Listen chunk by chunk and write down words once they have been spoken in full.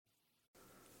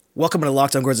Welcome to the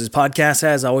Locked On Grizzlies podcast.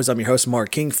 As always, I'm your host,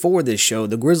 Mark King, for this show.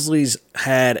 The Grizzlies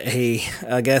had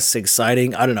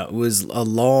exciting, it was a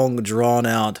long,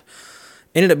 drawn-out,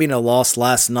 ended up being a loss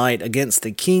last night against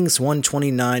the Kings,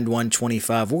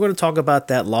 129-125. We're going to talk about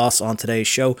that loss on today's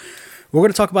show. We're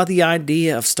going to talk about the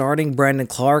idea of starting Brandon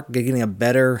Clarke, getting a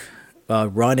better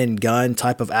run-and-gun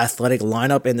type of athletic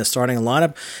lineup in the starting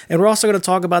lineup. And we're also going to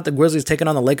talk about the Grizzlies taking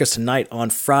on the Lakers tonight on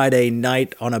Friday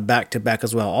night on a back-to-back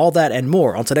as well. All that and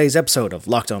more on today's episode of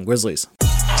Locked On Grizzlies.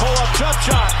 Pull-up jump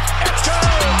shot. It's good.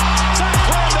 Zach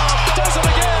Randolph does it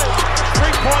again.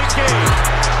 Three-point game.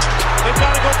 They've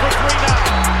got to go for three now.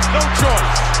 No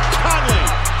choice. Conley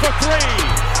for three.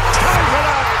 Ties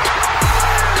it up.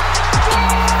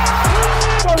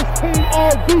 First team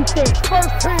all defense.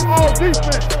 First team all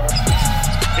defense.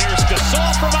 Here's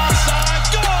Gasol from outside.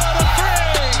 Good, a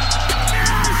three.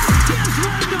 Yes,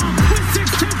 Randolph with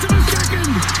 6/10 of a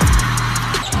second.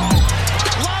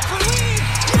 Lob for Lee.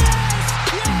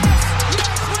 Yes,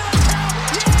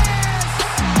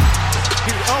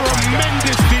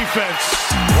 Tremendous defense.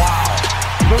 Wow.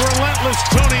 The relentless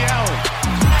Tony Allen.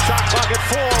 Shot clock at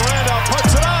 4. Randolph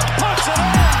puts it up. Puts it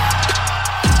in.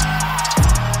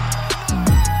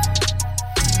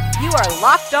 You are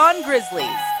Locked On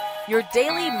Grizzlies, your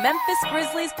daily Memphis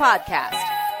Grizzlies podcast.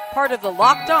 Part of the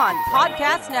Locked On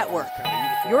Podcast Network,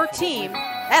 your team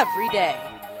every day.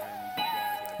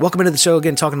 Welcome into the show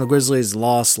again, talking to the Grizzlies'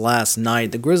 loss last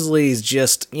night. The Grizzlies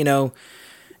just,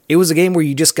 it was a game where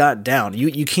you just got down.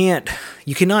 You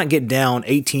cannot get down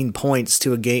 18 points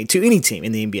to a game, to any team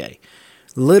in the NBA.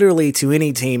 Literally to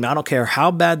any team, I don't care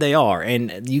how bad they are,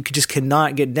 and you just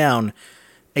cannot get down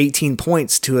 18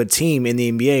 points to a team in the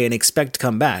NBA and expect to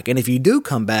come back. And if you do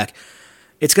come back,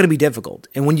 it's going to be difficult.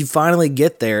 And when you finally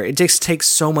get there, it just takes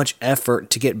so much effort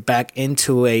to get back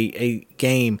into a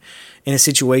game in a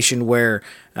situation where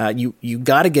you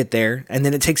got to get there, and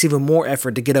then it takes even more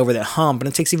effort to get over that hump, and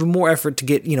it takes even more effort to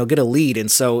get a lead.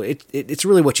 And so it's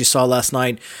really what you saw last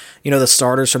night. The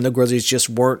starters from the Grizzlies just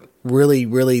weren't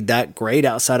really that great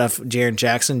outside of Jaren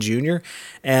Jackson Jr.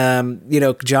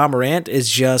 Ja Morant is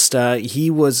just I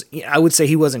would say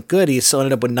he wasn't good. He still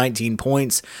ended up with 19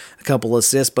 points, a couple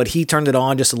assists, but he turned it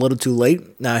on just a little too late.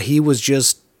 He was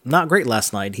just not great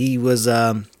last night. He was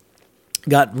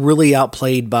got really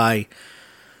outplayed by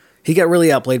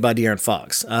De'Aaron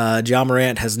Fox. Ja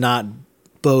Morant has not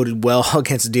boded well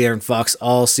against De'Aaron Fox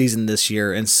all season this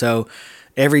year, and so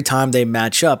every time they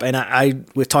match up, and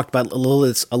we talked about a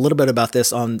little bit about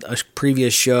this on a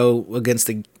previous show against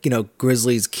the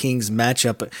Grizzlies Kings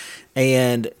matchup,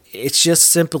 and it's just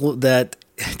simple that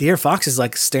De'Aaron Fox is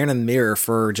like staring in the mirror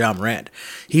for Ja Morant.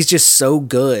 He's just so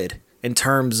good in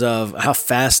terms of how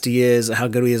fast he is, how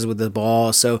good he is with the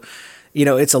ball. So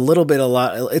it's a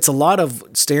lot of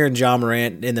staring Ja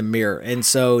Morant in the mirror. And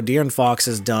so De'Aaron Fox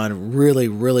has done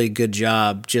really good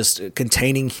job just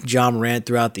containing Ja Morant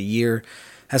throughout the year,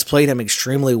 has played him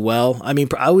extremely well. I mean,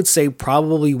 I would say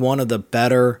probably one of the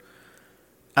better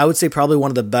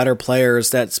players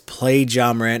that's played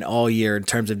Ja Morant all year in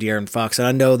terms of De'Aaron Fox. And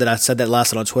I know that I said that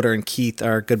last night on Twitter, and Keith,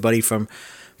 our good buddy from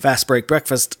Fast Break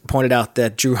Breakfast, pointed out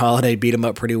that Jrue Holiday beat him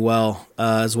up pretty well,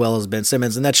 as well as Ben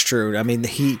Simmons. And that's true. I mean,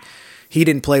 he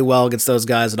didn't play well against those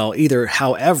guys at all either.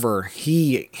 However,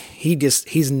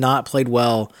 he's not played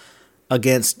well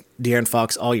against De'Aaron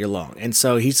Fox all year long. And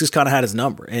so he's just kind of had his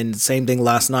number. And same thing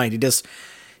last night.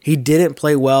 He didn't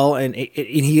play well, and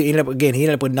he ended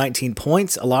up with 19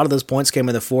 points. A lot of those points came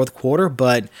in the fourth quarter,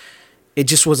 but it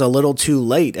just was a little too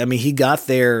late. I mean, he got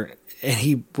there and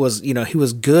he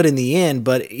was good in the end,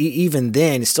 but even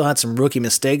then, he still had some rookie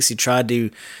mistakes. He tried to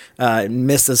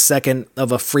miss the second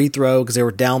of a free throw because they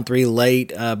were down 3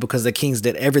 late because the Kings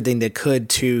did everything they could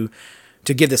to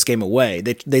give this game away.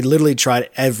 They literally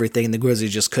tried everything, and the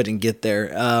Grizzlies just couldn't get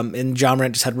there. And Ja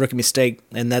Morant just had a rookie mistake,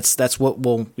 and that's what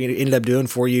ended up doing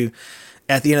for you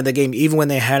at the end of the game. Even when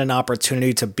they had an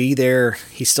opportunity to be there,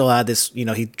 he still had this.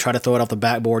 He tried to throw it off the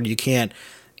backboard. You can't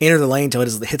enter the lane until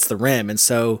it hits the rim, and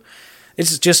so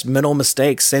it's just mental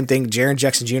mistakes. Same thing. Jaren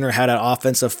Jackson Jr. had an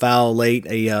offensive foul late,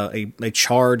 a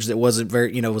charge that wasn't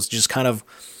very, was just kind of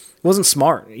wasn't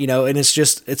smart, and it's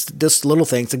just little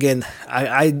things. Again,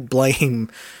 I blame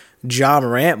Ja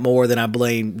Morant more than I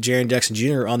blame Jaren Jackson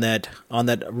Jr. on that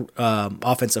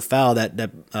offensive foul,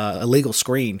 that illegal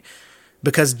screen,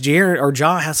 because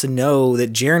Ja has to know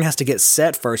that Jaren has to get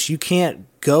set first. You can't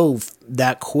go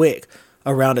that quick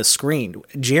around a screen.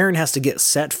 Jaren has to get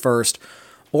set first,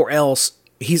 or else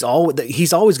he's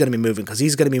always going to be moving, because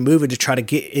he's going to be moving to try to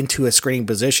get into a screening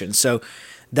position. So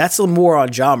that's a little more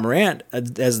on Ja Morant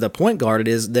as the point guard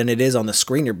than it is on the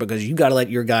screener, because you got to let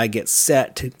your guy get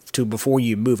set to before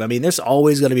you move. I mean, there's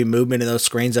always going to be movement in those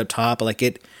screens up top. Like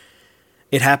it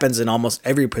happens in almost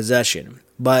every possession,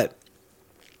 but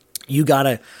you got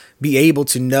to be able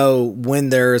to know when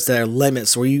there's their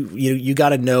limits, where you got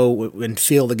to know and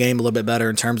feel the game a little bit better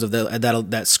in terms of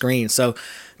that screen. So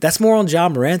that's more on Ja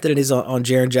Morant than it is on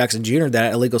Jaren Jackson Jr.,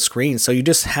 that illegal screen. So you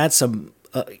just had some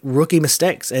rookie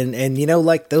mistakes, and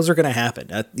like those are going to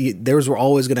happen. Those were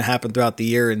always going to happen throughout the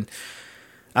year, and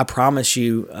I promise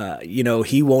you,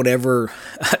 he won't ever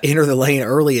enter the lane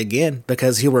early again,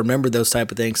 because he'll remember those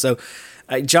type of things. So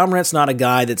Ja Morant's not a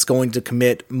guy that's going to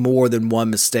commit more than one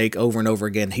mistake over and over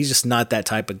again. He's just not that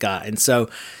type of guy. And so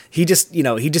he just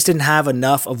didn't have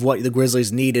enough of what the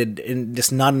Grizzlies needed, and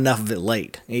just not enough of it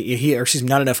late.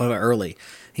 Not enough of it early.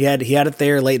 He had it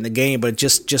there late in the game, but it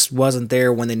just wasn't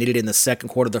there when they needed it in the second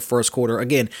quarter, the first quarter.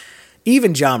 Again,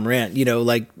 even Ja Morant,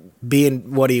 like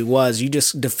being what he was, you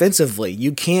just defensively,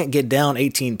 you can't get down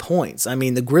 18 points. I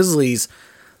mean, the Grizzlies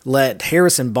let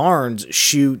Harrison Barnes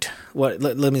shoot,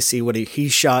 let me see what he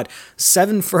shot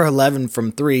 7 for 11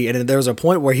 from 3, and there was a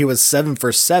point where he was 7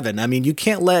 for 7. I mean, you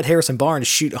can't let Harrison Barnes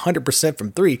shoot 100%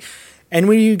 from 3. And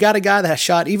when you got a guy that has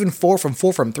shot even 4 from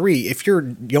 3, if you're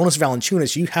Jonas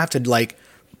Valanciunas, you have to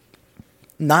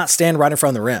not stand right in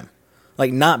front of the rim.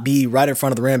 Not be right in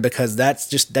front of the rim, because that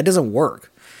doesn't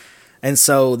work. And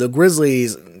so the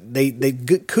Grizzlies, they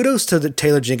kudos to the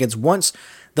Taylor Jenkins. Once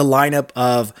the lineup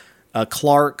of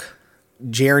Clark,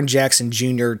 Jaren Jackson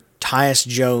Jr., Tyus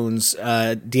Jones,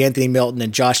 DeAnthony Melton,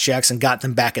 and Josh Jackson got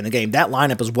them back in the game. That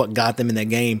lineup is what got them in the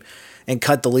game and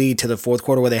cut the lead to the fourth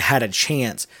quarter where they had a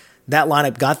chance. That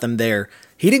lineup got them there.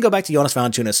 He didn't go back to Jonas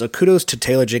Valanciunas, so kudos to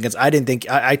Taylor Jenkins. I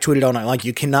tweeted all night,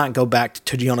 you cannot go back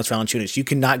to Jonas Valanciunas. You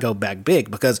cannot go back big,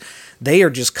 because they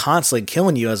are just constantly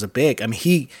killing you as a big. I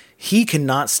mean, he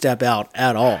cannot step out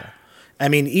at all. I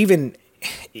mean, even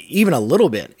a little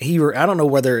bit. I don't know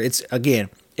whether it's, again,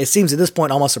 it seems at this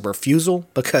point almost a refusal,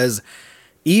 because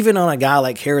even on a guy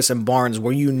like Harrison Barnes,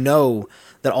 where you know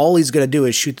that all he's going to do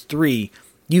is shoot the 3,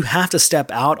 you have to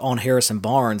step out on Harrison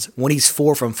Barnes when he's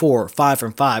 4 from 4, 5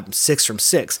 from 5, 6 from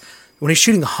 6. When he's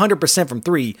shooting 100% from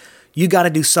 3, you got to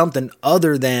do something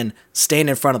other than stand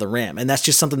in front of the rim. And that's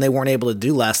just something they weren't able to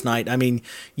do last night. I mean,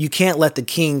 you can't let the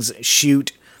Kings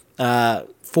shoot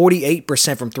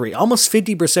 48% from 3, almost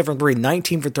 50% from 3,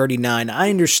 19 for 39. I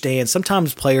understand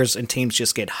sometimes players and teams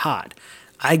just get hot.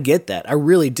 I get that. I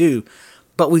really do.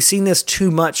 But we've seen this too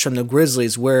much from the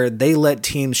Grizzlies, where they let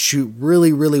teams shoot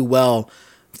really, really well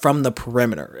from the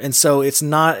perimeter. And so it's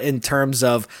not in terms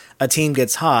of a team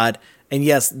gets hot. And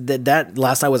yes, that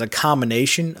last night was a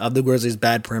combination of the Grizzlies'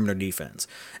 bad perimeter defense.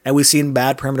 And we've seen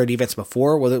bad perimeter defense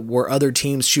before, where other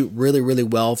teams shoot really, really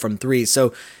well from 3.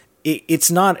 So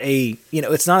it's not a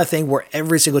thing where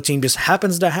every single team just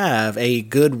happens to have a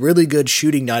really good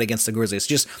shooting night against the Grizzlies.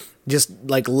 Just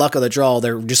like luck of the draw,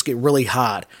 they just get really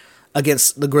hot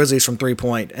against the Grizzlies from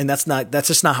 3-point, and that's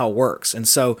just not how it works. And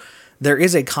so there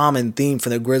is a common theme for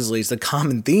the Grizzlies. The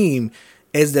common theme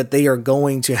is that they are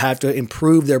going to have to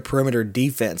improve their perimeter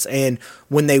defense. And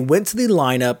when they went to the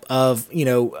lineup of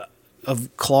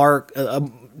Clark,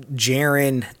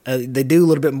 Jaren, they do a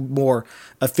little bit more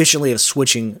efficiently of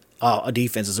switching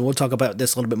defenses. And we'll talk about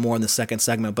this a little bit more in the second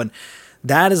segment, but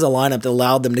that is a lineup that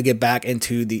allowed them to get back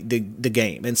into the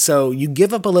game. And so you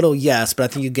give up a little, yes, but I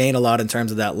think you gain a lot in terms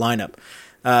of that lineup.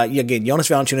 Again, Jonas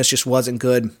Valanciunas just wasn't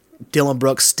good. Dillon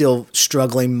Brooks still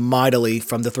struggling mightily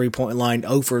from the 3-point line.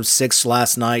 0 for 6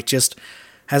 last night. Just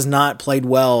has not played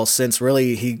well since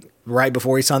really right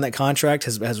before he signed that contract,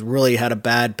 has really had a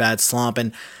bad slump.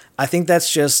 And I think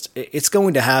it's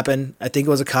going to happen. I think it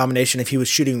was a combination if he was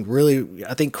shooting really,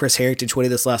 I think Chris Harrington tweeted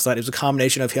this last night. It was a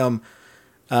combination of him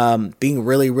being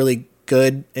really, really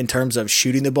good in terms of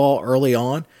shooting the ball early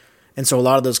on. And so a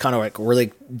lot of those kind of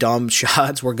really dumb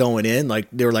shots were going in.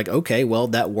 They were okay, well,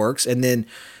 that works. And then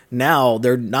now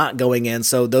they're not going in.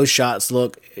 So those shots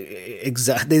look they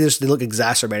look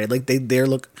exacerbated. They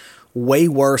look way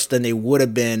worse than they would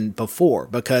have been before,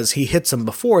 because he hits them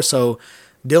before. So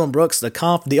Dillon Brooks,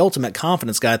 the ultimate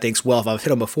confidence guy, thinks, well, if I've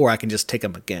hit him before, I can just take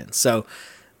him again. So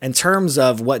in terms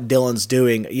of what Dillon's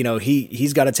doing,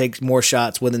 he's got to take more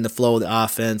shots within the flow of the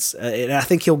offense. And I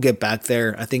think he'll get back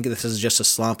there. I think this is just a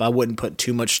slump. I wouldn't put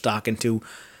too much stock into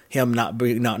him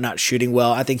not shooting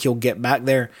well. I think he'll get back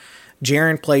there.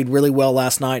 Jaren played really well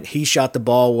last night. He shot the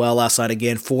ball well last night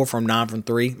again, 4 from 9 from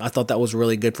 3. I thought that was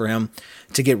really good for him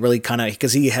to get really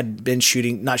because he had been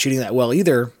not shooting that well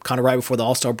either, kind of right before the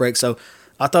All-Star break. So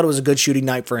I thought it was a good shooting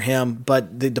night for him.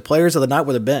 But the players of the night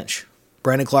were the bench.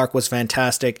 Brandon Clark was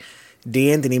fantastic.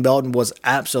 DeAnthony Melton was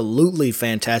absolutely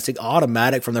fantastic,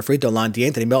 automatic from the free throw line.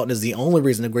 DeAnthony Melton is the only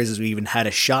reason the Grizzlies even had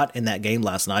a shot in that game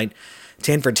last night.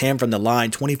 10 for 10 from the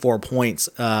line, 24 points,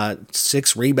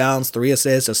 6 rebounds, 3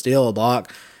 assists, a steal, a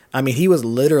block. I mean, he was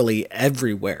literally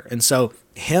everywhere. And so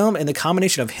him and the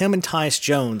combination of him and Tyus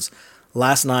Jones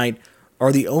last night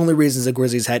are the only reasons the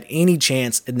Grizzlies had any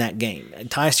chance in that game. And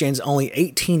Tyus Jones only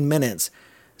 18 minutes,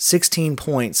 16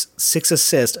 points, 6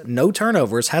 assists, no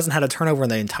turnovers, hasn't had a turnover in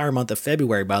the entire month of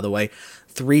February, by the way,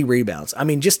 3 rebounds. I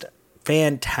mean, just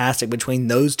fantastic between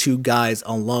those two guys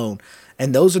alone.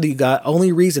 And those are the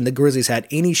only reason the Grizzlies had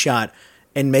any shot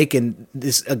in making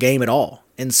this a game at all.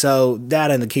 And so that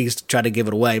and the Kings tried to give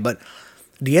it away. But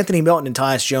DeAnthony Melton and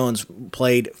Tyus Jones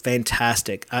played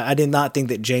fantastic. I did not think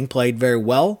that Jang played very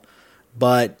well.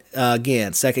 But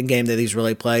again, second game that he's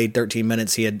really played, 13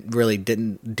 minutes, he really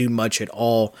didn't do much at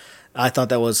all. I thought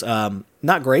that was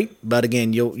not great, but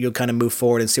again, you'll kind of move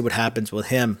forward and see what happens with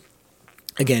him.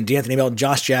 Again, DeAnthony Melton,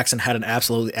 Josh Jackson had an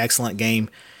absolutely excellent game.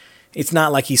 It's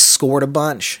not like he scored a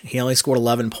bunch. He only scored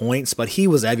 11 points, but he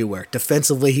was everywhere.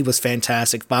 Defensively, he was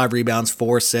fantastic. 5 rebounds,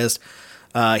 4 assists.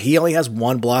 He only has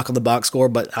 1 block on the box score,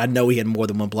 but I know he had more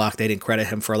than 1 block. They didn't credit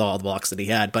him for all the blocks that he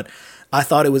had, but I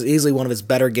thought it was easily one of his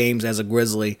better games as a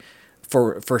Grizzly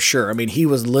for sure. I mean, he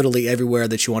was literally everywhere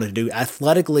that you wanted to do.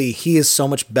 Athletically, he is so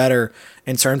much better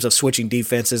in terms of switching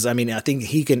defenses. I mean, I think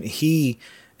he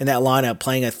in that lineup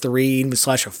playing a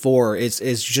 3/4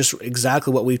 is just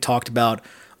exactly what we've talked about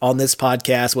on this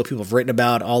podcast, what people have written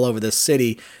about all over the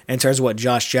city in terms of what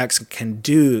Josh Jackson can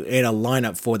do in a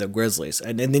lineup for the Grizzlies.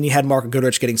 And then you had Marco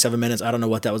Goodrich getting 7 minutes. I don't know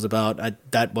what that was about.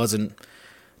 That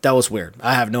was weird.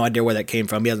 I have no idea where that came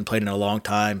from. He hasn't played in a long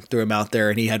time. Threw him out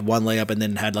there, and he had 1 layup and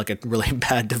then had like a really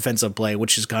bad defensive play,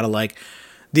 which is kind of like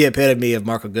the epitome of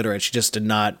Marco Goodrich. He just did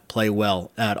not play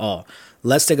well at all.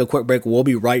 Let's take a quick break. We'll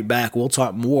be right back. We'll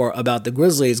talk more about the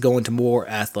Grizzlies going to more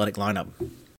athletic lineup.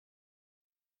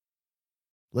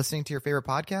 Listening to your favorite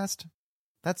podcast?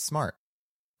 That's smart.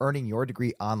 Earning your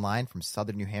degree online from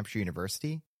Southern New Hampshire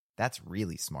University? That's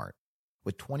really smart.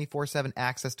 With 24/7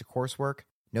 access to coursework,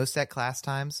 no set class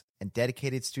times, and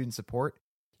dedicated student support,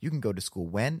 you can go to school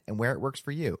when and where it works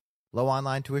for you. Low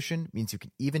online tuition means you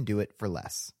can even do it for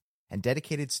less. And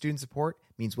dedicated student support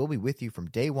means we'll be with you from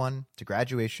day one to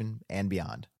graduation and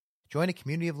beyond. Join a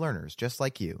community of learners just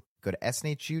like you. Go to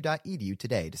snhu.edu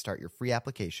today to start your free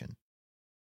application.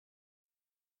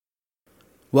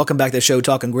 Welcome back to the show,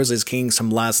 talking Grizzlies Kings from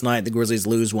last night. The Grizzlies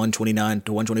lose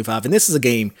 129-125, and this is a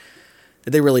game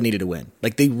that they really needed to win.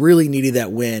 Like, they really needed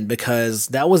that win because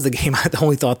that was the game I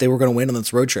only thought they were going to win on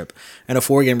this road trip. And a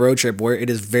 4-game road trip where it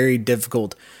is very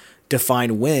difficult to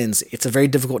find wins. It's very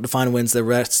difficult to find wins the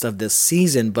rest of this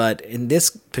season, but in this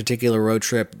particular road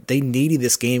trip, they needed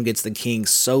this game against the Kings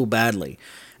so badly.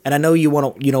 And I know you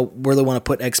want to, really want to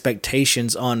put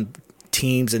expectations on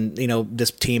teams and,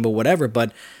 this team or whatever,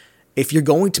 but if you're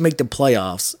going to make the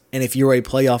playoffs, and if you're a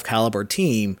playoff caliber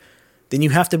team, then you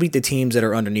have to beat the teams that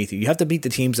are underneath you. You have to beat the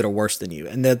teams that are worse than you.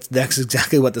 And that's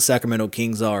exactly what the Sacramento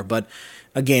Kings are. But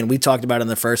again, we talked about in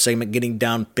the first segment, getting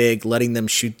down big, letting them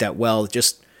shoot that well.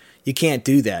 Just, you can't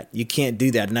do that. You can't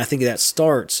do that. And I think that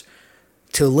starts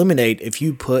to eliminate if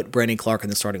you put Brandon Clarke in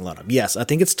the starting lineup. Yes, I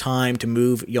think it's time to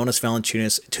move Jonas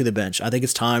Valanciunas to the bench. I think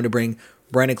it's time to bring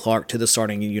Brandon Clarke to the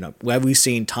starting unit. What we've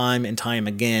seen time and time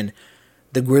again,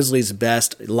 the Grizzlies'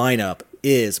 best lineup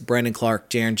is Brandon Clarke,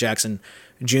 Jaren Jackson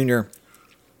Jr.,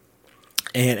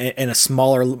 and a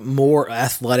smaller, more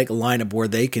athletic lineup where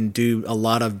they can do a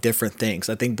lot of different things.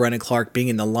 I think Brandon Clarke being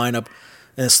in the lineup,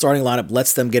 in the starting lineup,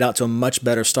 lets them get out to a much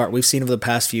better start. We've seen over the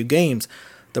past few games,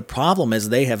 the problem is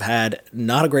they have had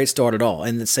not a great start at all.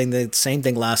 And the same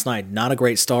thing last night, not a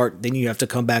great start. Then you have to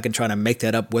come back and try to make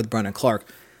that up with Brandon Clarke.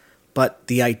 But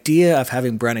the idea of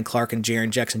having Brandon Clarke and Jaren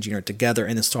Jackson Jr. together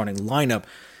in the starting lineup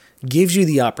gives you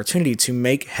the opportunity to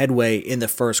make headway in the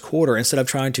first quarter instead of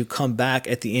trying to come back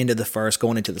at the end of the first,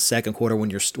 going into the second quarter when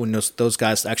those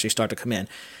guys actually start to come in.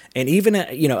 And even,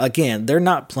 again, they're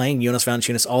not playing Jonas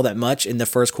Valanciunas all that much in the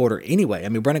first quarter anyway. I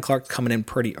mean, Brandon Clarke's coming in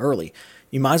pretty early.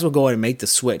 You might as well go ahead and make the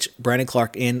switch. Brandon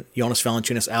Clarke in, Jonas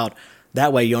Valanciunas out.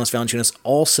 That way, Jonas Valanciunas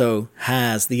also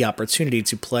has the opportunity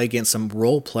to play against some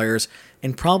role players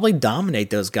and probably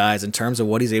dominate those guys in terms of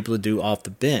what he's able to do off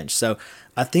the bench. So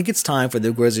I think it's time for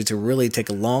the Grizzlies to really take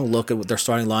a long look at their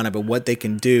starting lineup and what they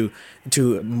can do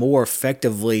to more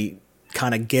effectively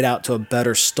kind of get out to a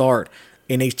better start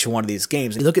in each one of these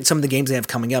games. And look at some of the games they have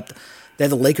coming up. They have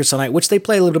the Lakers tonight, which they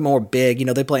play a little bit more big.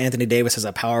 They play Anthony Davis as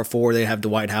a power forward. They have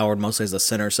Dwight Howard mostly as a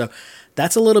center. So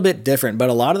that's a little bit different.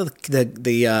 But a lot of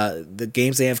the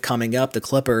games they have coming up, the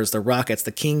Clippers, the Rockets,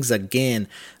 the Kings again,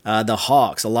 the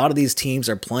Hawks, a lot of these teams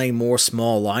are playing more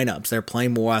small lineups. They're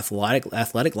playing more athletic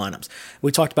lineups.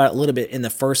 We talked about it a little bit in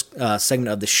the first segment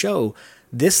of the show.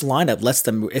 This lineup lets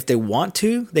them, if they want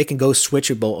to, they can go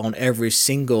switchable on every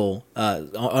single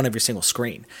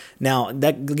screen. Now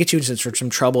that gets you into some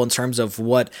trouble in terms of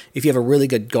if you have a really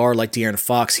good guard like De'Aaron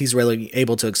Fox, he's really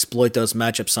able to exploit those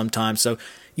matchups sometimes. So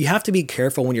you have to be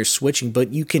careful when you're switching,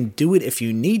 but you can do it if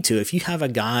you need to. If you have a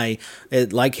guy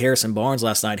like Harrison Barnes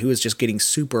last night who is just getting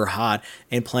super hot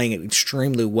and playing it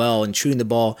extremely well and shooting the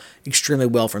ball extremely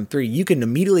well from three, you can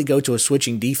immediately go to a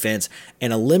switching defense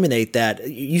and eliminate that.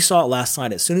 You saw it last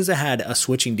night. As soon as I had a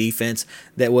switching defense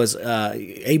that was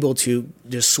able to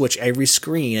just switch every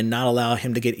screen and not allow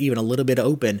him to get even a little bit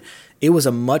open, it was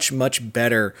a much, much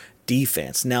better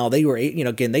defense. Now, they were,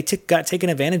 again, they got taken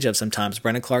advantage of sometimes.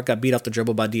 Brandon Clark got beat off the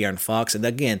dribble by De'Aaron Fox, and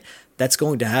again, that's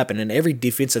going to happen. In every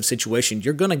defensive situation,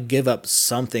 you're going to give up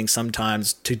something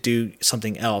sometimes to do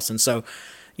something else. And so,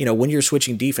 when you're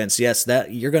switching defense, yes,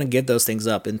 that you're going to give those things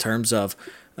up in terms of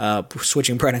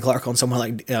switching Brandon Clark on someone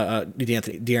like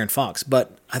De'Aaron Fox.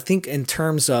 But I think in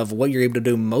terms of what you're able to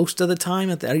do most of the time,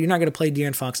 you're not going to play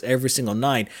De'Aaron Fox every single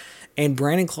night. And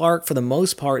Brandon Clark, for the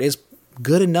most part, is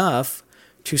good enough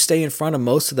to stay in front of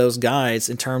most of those guys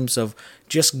in terms of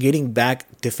just getting back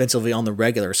defensively on the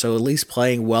regular. So at least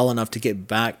playing well enough to get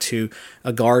back to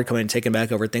a guard coming and taking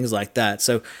back over, things like that.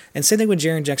 So, and same thing with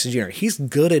Jaren Jackson Jr. He's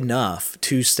good enough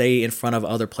to stay in front of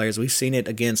other players. We've seen it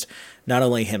against not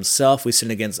only himself, we've seen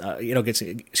it against,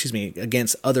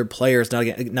 against other players,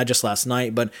 not just last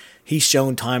night, but he's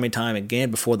shown time and time again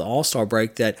before the All-Star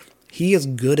break that he is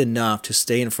good enough to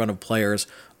stay in front of players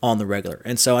on the regular.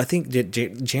 And so I think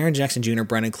Jaren Jackson Jr.,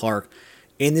 Brandon Clark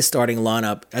in the starting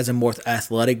lineup as a more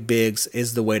athletic bigs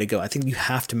is the way to go. I think you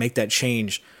have to make that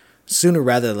change sooner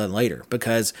rather than later,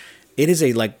 because it is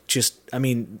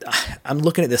I'm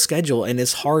looking at the schedule and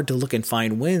it's hard to look and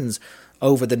find wins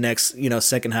over the next,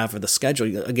 second half of the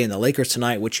schedule. Again, the Lakers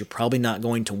tonight, which you're probably not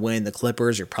going to win. The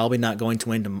Clippers, you're probably not going to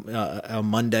win on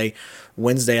Monday.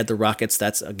 Wednesday at the Rockets,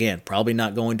 that's, again, probably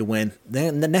not going to win.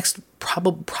 Then the next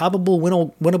probable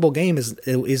winnable game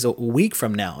is a week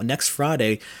from now, next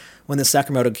Friday, when the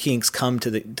Sacramento Kings come to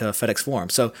FedEx Forum.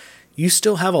 So you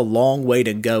still have a long way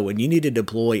to go, and you need to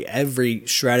deploy every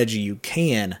strategy you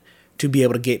can to be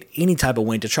able to get any type of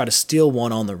win, to try to steal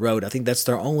one on the road. I think that's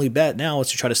their only bet now,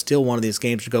 is to try to steal one of these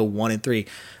games to go 1-3.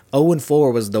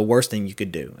 0-4 was the worst thing you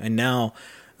could do. And now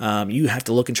you have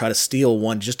to look and try to steal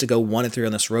one just to go 1-3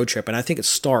 on this road trip. And I think it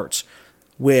starts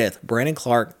with Brandon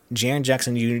Clark, Jaren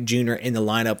Jackson Jr. in the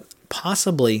lineup,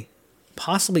 possibly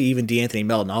even DeAnthony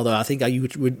Melton. Although I think you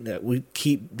would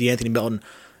keep DeAnthony Melton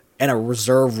in a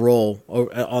reserve role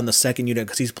on the second unit,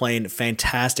 because he's playing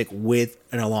fantastic with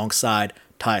and alongside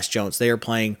Tyus Jones. They are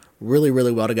playing really,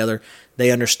 really well together. They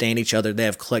understand each other. They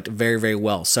have clicked very, very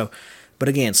well. So, but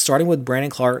again, starting with Brandon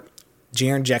Clark,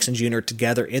 Jaren Jackson Jr.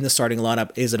 together in the starting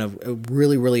lineup is a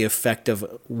really, really effective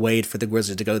way for the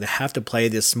Grizzlies to go. They have to play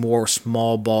this more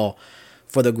small ball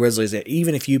for the Grizzlies.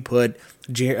 Even if you put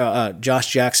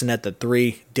Josh Jackson at the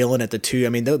 3, Dillon at the 2, I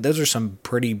mean, those are some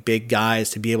pretty big guys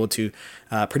to be able to,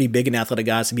 pretty big and athletic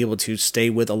guys to be able to stay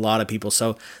with a lot of people.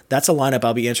 So that's a lineup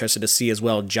I'll be interested to see as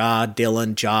well.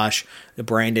 Dillon, Josh,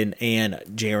 Brandon, and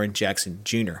Jaren Jackson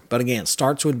Jr. But again,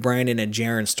 starts with Brandon and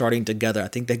Jaren starting together. I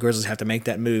think the Grizzlies have to make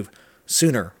that move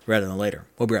sooner rather than later.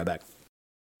 We'll be right back.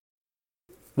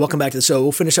 Welcome back to the show.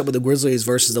 We'll finish up with the Grizzlies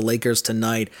versus the Lakers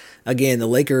tonight. Again, the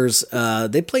Lakers,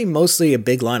 they play mostly a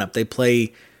big lineup. They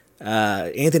play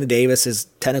Anthony Davis is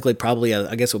technically probably,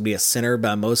 I guess, will be a center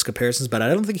by most comparisons, but I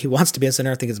don't think he wants to be a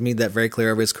center. I think it's made that very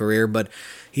clear over his career, but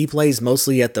he plays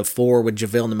mostly at the 4 with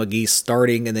JaVale McGee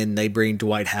starting, and then they bring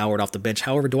Dwight Howard off the bench.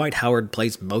 However, Dwight Howard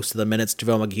plays most of the minutes.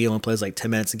 JaVale McGee only plays like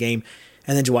 10 minutes a game,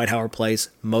 and then Dwight Howard plays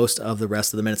most of the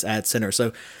rest of the minutes at center.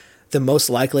 So the most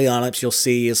likely lineups you'll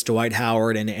see is Dwight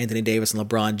Howard and Anthony Davis and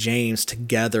LeBron James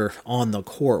together on the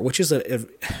court, which is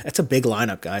that's a big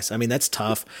lineup, guys. I mean, that's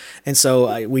tough. And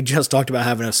so we just talked about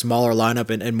having a smaller lineup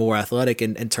and more athletic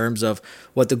in terms of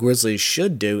what the Grizzlies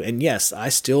should do. And yes, I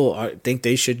still think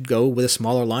they should go with a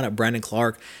smaller lineup, Brandon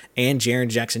Clark and Jaren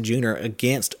Jackson Jr.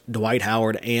 against Dwight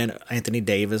Howard and Anthony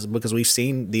Davis, because we've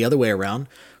seen the other way around.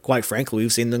 Quite frankly,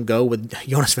 we've seen them go with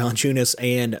Jonas Valanciunas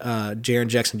and Jaren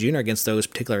Jackson Jr. against those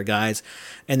particular guys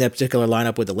and that particular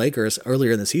lineup with the Lakers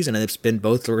earlier in the season, and it's been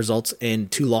both the results in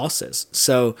 2 losses.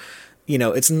 So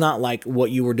it's not like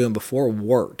what you were doing before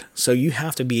worked. So you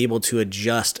have to be able to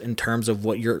adjust in terms of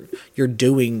what you're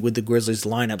doing with the Grizzlies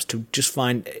lineups to just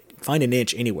find an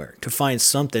inch anywhere, to find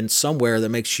something somewhere that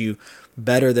makes you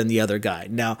better than the other guy.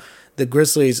 Now, the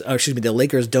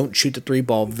Lakers don't shoot the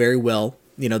 3-ball very well.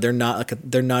 They're not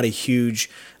a huge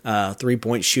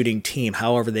 3-point shooting team.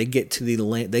 However, they get to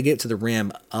the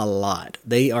rim a lot.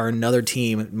 They are another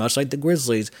team, much like the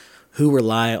Grizzlies, who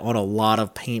rely on a lot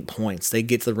of paint points. They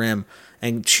get to the rim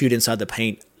and shoot inside the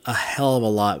paint a hell of a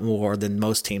lot more than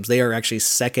most teams. They are actually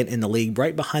second in the league,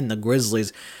 right behind the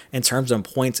Grizzlies in terms of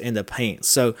points in the paint.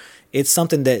 So it's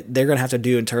something that they're going to have to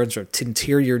do in terms of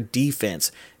interior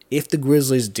defense. If the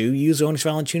Grizzlies do use Jonas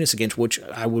Valanciunas against, which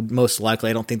I would most likely,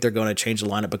 I don't think they're going to change the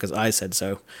lineup because I said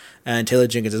so. And Taylor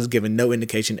Jenkins has given no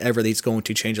indication ever that he's going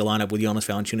to change the lineup with Jonas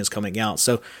Valanciunas coming out.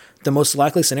 So the most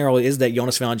likely scenario is that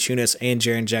Jonas Valanciunas and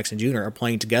Jaren Jackson Jr. are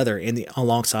playing together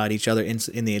alongside each other in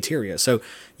the interior. So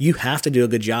you have to do a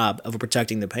good job of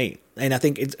protecting the paint. And I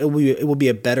think it will be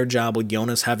a better job with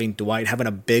Jonas having Dwight having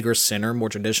a bigger center, more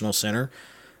traditional center.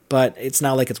 But it's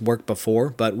not like it's worked before,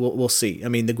 but we'll see. I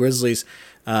mean, the Grizzlies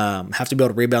have to be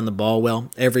able to rebound the ball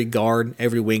well. Every guard,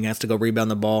 every wing has to go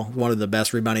rebound the ball. One of the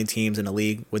best rebounding teams in the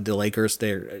league with the Lakers.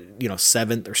 They're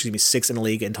sixth in the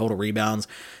league in total rebounds.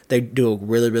 They do a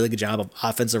really, really good job of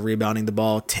offensive rebounding the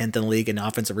ball, 10th in the league in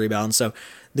offensive rebounds. So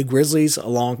the Grizzlies the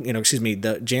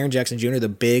Jaren Jackson Jr., the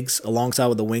bigs alongside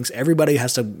with the wings, everybody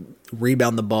has to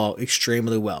rebound the ball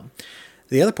extremely well.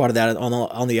 The other part of that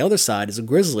on the other side is the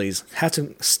Grizzlies have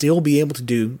to still be able to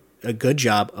do a good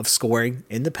job of scoring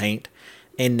in the paint.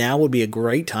 And now would be a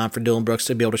great time for Dillon Brooks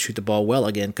to be able to shoot the ball well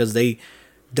again because they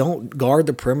don't guard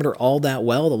the perimeter all that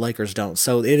well. The Lakers don't.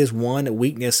 So it is one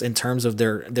weakness in terms of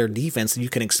their defense that you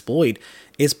can exploit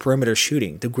is perimeter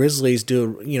shooting. The Grizzlies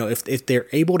do, if they're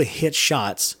able to hit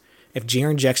shots, if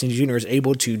Jaren Jackson Jr. is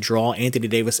able to draw Anthony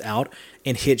Davis out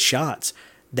and hit shots,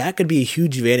 that could be a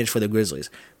huge advantage for the Grizzlies.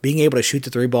 Being able to shoot the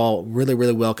 3-ball really,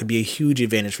 really well could be a huge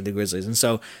advantage for the Grizzlies. And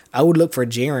so I would look for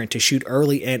Jaren to shoot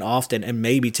early and often and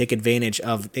maybe take advantage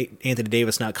of Anthony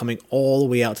Davis not coming all the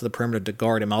way out to the perimeter to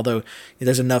guard him, although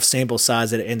there's enough sample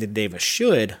size that Anthony Davis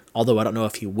should, although I don't know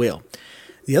if he will.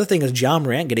 The other thing is Ja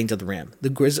Morant getting to the rim.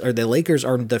 The Lakers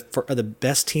are the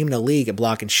best team in the league at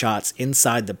blocking shots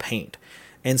inside the paint.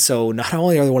 And so not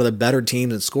only are they one of the better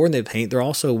teams in scoring the paint, they're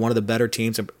also one of the better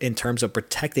teams in terms of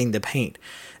protecting the paint.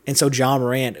 And so Ja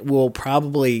Morant will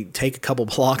probably take a couple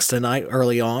blocks tonight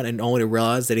early on and only to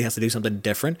realize that he has to do something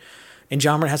different. And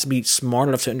Ja Morant has to be smart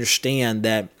enough to understand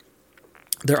that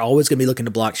they're always going to be looking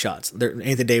to block shots.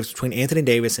 Between Anthony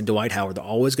Davis and Dwight Howard, they're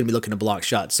always going to be looking to block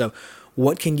shots. So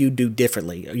what can you do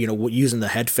differently? Using the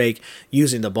head fake,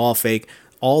 using the ball fake,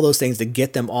 all those things to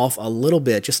get them off a little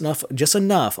bit, just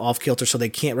enough off kilter so they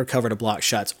can't recover to block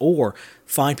shots or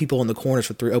find people in the corners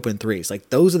for open threes.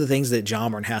 Like those are the things that Ja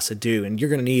Morant has to do, and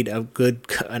you're going to need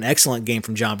an excellent game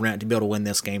from Ja Morant to be able to win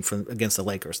this game against the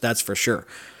Lakers. That's for sure.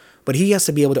 But he has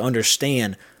to be able to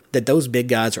understand that those big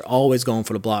guys are always going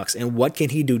for the blocks, and what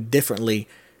can he do differently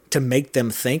to make them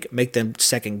think, make them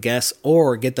second guess,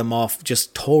 or get them off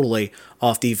just totally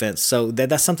off defense. So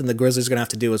that's something the Grizzlies are going to have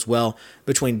to do as well.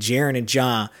 Between Jaren and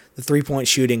Ja, the 3-point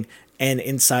shooting and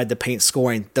inside the paint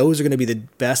scoring, those are going to be the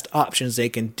best options they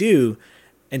can do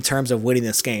in terms of winning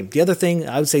this game. The other thing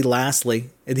I would say lastly,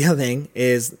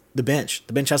 is the bench.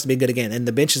 The bench has to be good again, and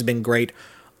the bench has been great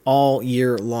all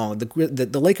year long.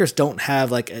 The Lakers don't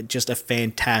have just a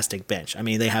fantastic bench. I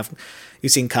mean,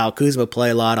 you've seen Kyle Kuzma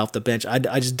play a lot off the bench. I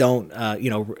just don't,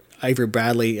 Avery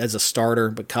Bradley as a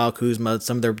starter, but Kyle Kuzma,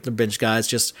 some of their bench guys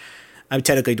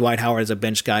technically Dwight Howard is a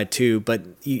bench guy too, but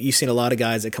you've seen a lot of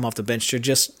guys that come off the bench. They're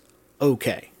just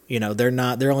okay.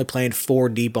 They're only playing 4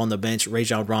 deep on the bench.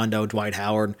 Rajon Rondo, Dwight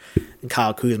Howard, and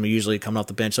Kyle Kuzma usually coming off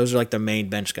the bench. Those are their main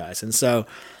bench guys. And so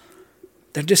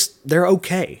they're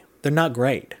okay. They're not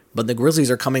great, but the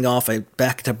Grizzlies are coming off a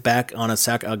back-to-back on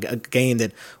a game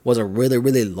that was a really,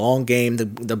 really long game.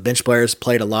 The bench players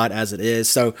played a lot as it is,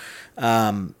 so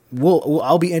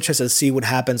I'll be interested to see what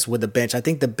happens with the bench. I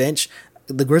think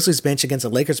the Grizzlies bench against the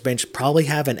Lakers bench probably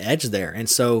have an edge there. And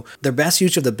so their best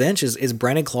use of the bench is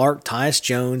Brandon Clark, Tyus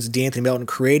Jones, DeAnthony Melton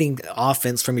creating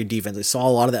offense from your defense. I saw a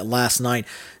lot of that last night.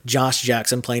 Josh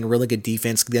Jackson playing really good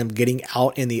defense, them getting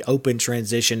out in the open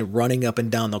transition, running up and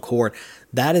down the court.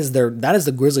 That is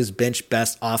the Grizzlies bench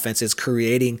best offense, is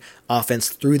creating offense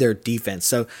through their defense.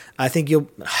 So I think you'll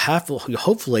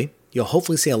hopefully You'll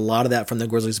hopefully see a lot of that from the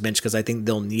Grizzlies bench because I think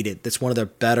they'll need it. That's one of their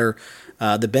better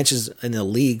the benches in the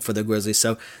league for the Grizzlies.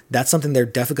 So that's something they're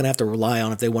definitely going to have to rely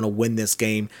on if they want to win this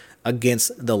game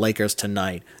against the Lakers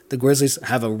tonight. The Grizzlies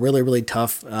have a really, really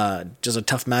tough, just a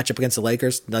tough matchup against the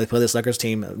Lakers. They play this Lakers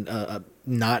team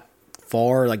not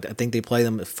far. Like I think they play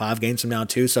them 5 games from now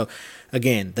too. So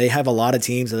again, they have a lot of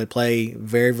teams that they play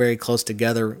very, very close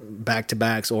together,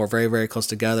 back-to-backs, or very, very close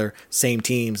together, same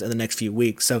teams in the next few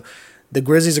weeks. So the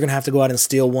Grizzlies are going to have to go out and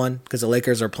steal one because the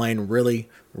Lakers are playing really,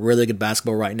 really good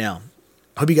basketball right now.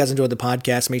 I hope you guys enjoyed the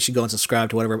podcast. Make sure you go and subscribe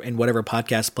to whatever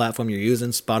podcast platform you're using,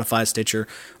 Spotify, Stitcher,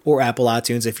 or Apple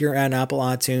iTunes. If you're on Apple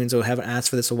iTunes, I haven't asked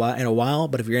for this in a while,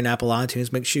 but if you're in Apple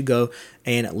iTunes, make sure you go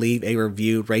and leave a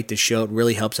review, rate the show. It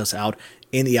really helps us out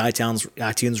in the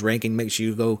iTunes ranking. Make sure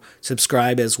you go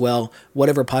subscribe as well,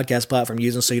 whatever podcast platform you're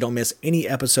using, so you don't miss any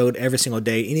episode every single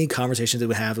day, any conversations that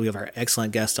we have. We have our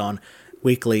excellent guests on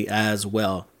weekly as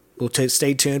well.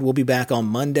 Stay tuned. We'll be back on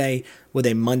Monday with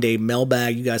a Monday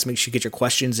mailbag. You guys make sure you get your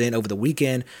questions in over the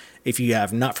weekend. If you are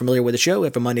not familiar with the show, we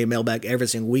have a Monday mailbag every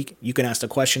single week. You can ask the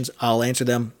questions. I'll answer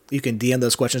them. You can DM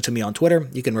those questions to me on Twitter.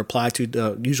 You can reply to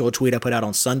the usual tweet I put out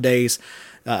on Sundays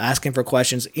asking for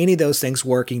questions. Any of those things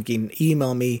work. You can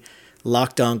email me,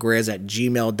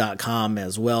 lockedongrizz@gmail.com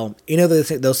as well. Any of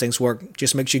those things work.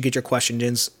 Just make sure you get your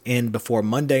questions in before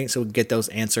Monday so we can get those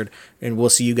answered. And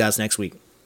we'll see you guys next week.